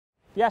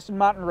The Aston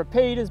Martin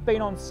Rapide has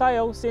been on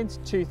sale since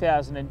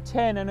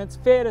 2010, and it's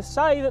fair to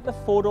say that the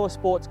four-door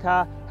sports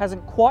car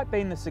hasn't quite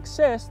been the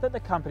success that the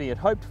company had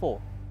hoped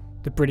for.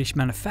 The British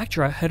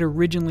manufacturer had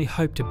originally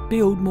hoped to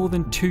build more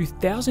than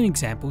 2,000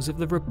 examples of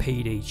the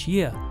Rapide each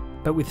year,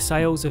 but with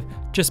sales of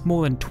just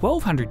more than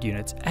 1,200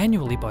 units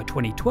annually by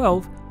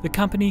 2012, the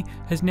company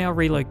has now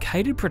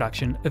relocated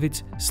production of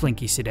its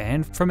slinky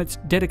sedan from its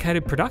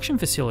dedicated production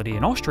facility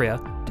in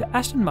Austria to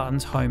Aston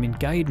Martin's home in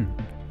Gaydon.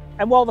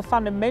 And while the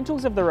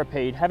fundamentals of the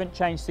Rapide haven't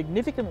changed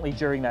significantly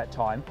during that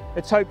time,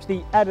 it's hoped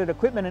the added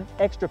equipment and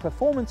extra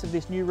performance of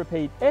this new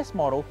Rapide S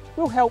model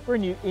will help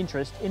renew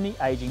interest in the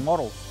ageing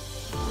model.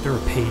 The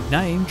Rapide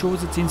name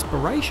draws its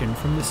inspiration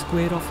from the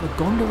squared-off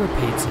Lagonda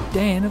Rapide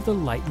sedan of the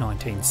late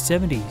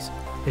 1970s.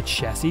 Its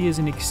chassis is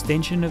an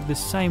extension of the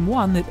same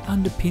one that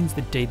underpins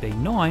the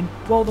DB9,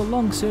 while the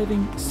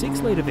long-serving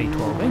 6-litre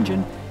V12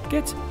 engine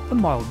gets a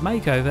mild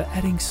makeover,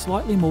 adding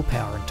slightly more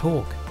power and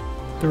torque.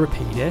 The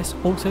Rapide S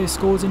also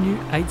scores a new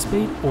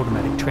 8-speed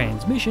automatic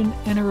transmission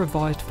and a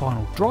revised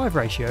final drive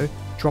ratio,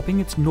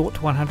 dropping its 0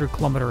 to 100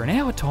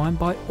 km/h time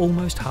by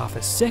almost half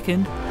a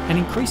second and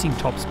increasing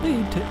top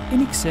speed to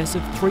in excess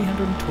of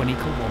 320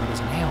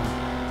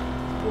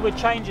 km/h. Well, the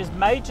changes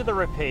made to the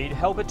Rapide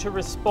help it to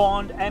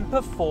respond and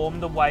perform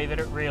the way that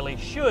it really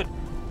should.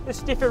 The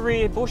stiffer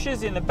rear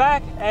bushes in the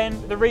back and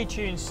the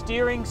retuned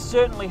steering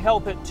certainly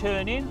help it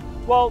turn in,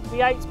 while the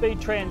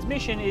 8-speed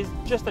transmission is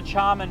just a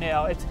charmer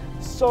now. It's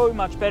so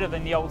much better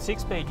than the old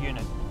 6-speed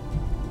unit.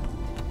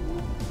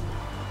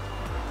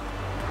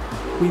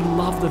 We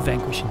love the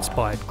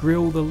Vanquish-inspired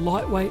grille, the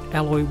lightweight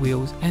alloy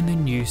wheels and the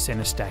new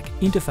centre stack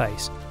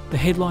interface. The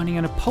headlining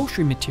and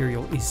upholstery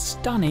material is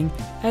stunning,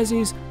 as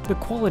is the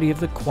quality of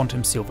the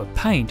quantum silver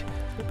paint.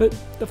 But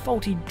the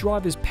faulty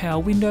driver's power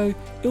window,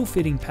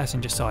 ill-fitting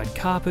passenger side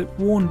carpet,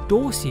 worn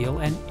door seal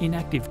and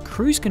inactive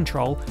cruise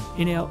control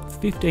in our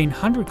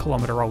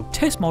 1,500-kilometre-old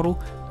test model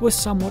were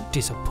somewhat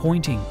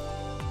disappointing.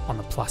 On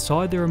the plus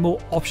side, there are more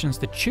options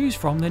to choose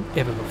from than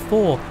ever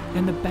before,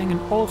 and the Bang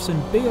 & Olufsen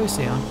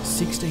BioSound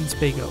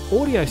 16-speaker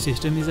audio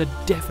system is a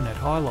definite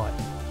highlight.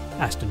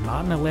 Aston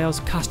Martin allows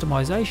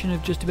customisation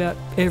of just about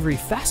every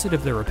facet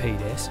of the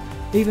Rapide S,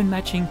 even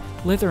matching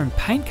leather and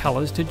paint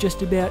colours to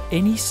just about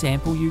any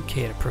sample you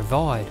care to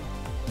provide.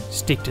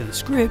 Stick to the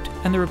script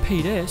and the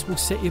Rapide S will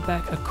set you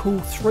back a cool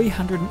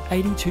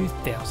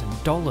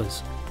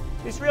 $382,000.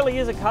 This really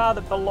is a car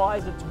that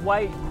belies its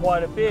weight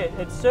quite a bit.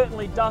 It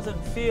certainly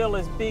doesn't feel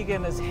as big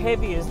and as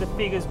heavy as the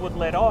figures would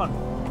let on.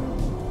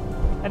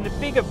 And the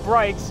bigger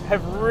brakes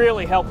have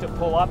really helped it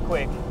pull up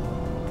quick.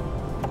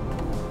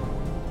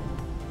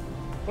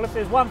 Well, if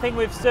there's one thing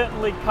we've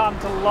certainly come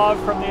to love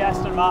from the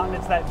Aston Martin,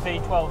 it's that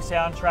V12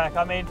 soundtrack.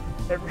 I mean,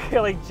 it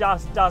really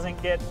just doesn't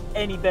get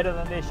any better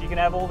than this. You can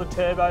have all the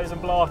turbos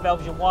and blow-off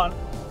valves you want.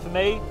 For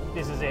me,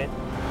 this is it.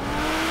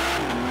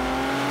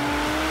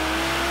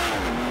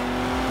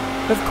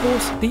 Of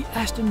course, the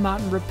Aston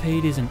Martin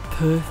Rapide isn't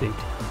perfect.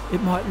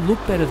 It might look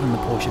better than the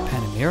Porsche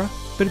Panamera,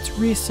 but its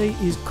rear seat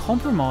is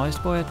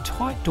compromised by a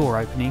tight door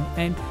opening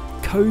and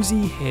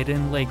cosy head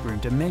and legroom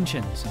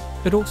dimensions.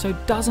 It also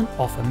doesn't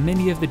offer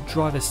many of the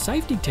driver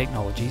safety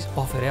technologies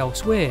offered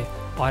elsewhere.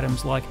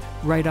 Items like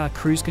radar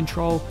cruise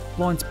control,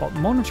 blind spot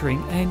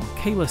monitoring and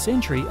keyless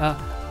entry are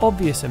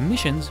obvious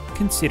omissions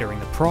considering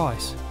the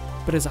price.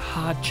 But as a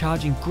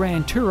hard-charging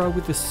Grand Tourer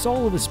with the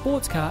soul of a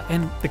sports car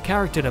and the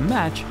character to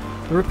match,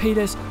 the Rapide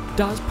S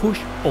does push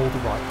all the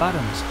right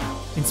buttons.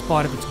 In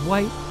spite of its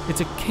weight,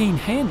 it's a keen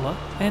handler,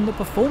 and the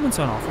performance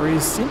on offer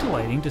is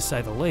scintillating to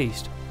say the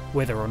least.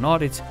 Whether or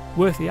not it's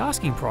worth the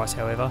asking price,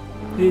 however,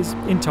 is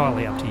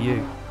entirely up to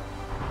you.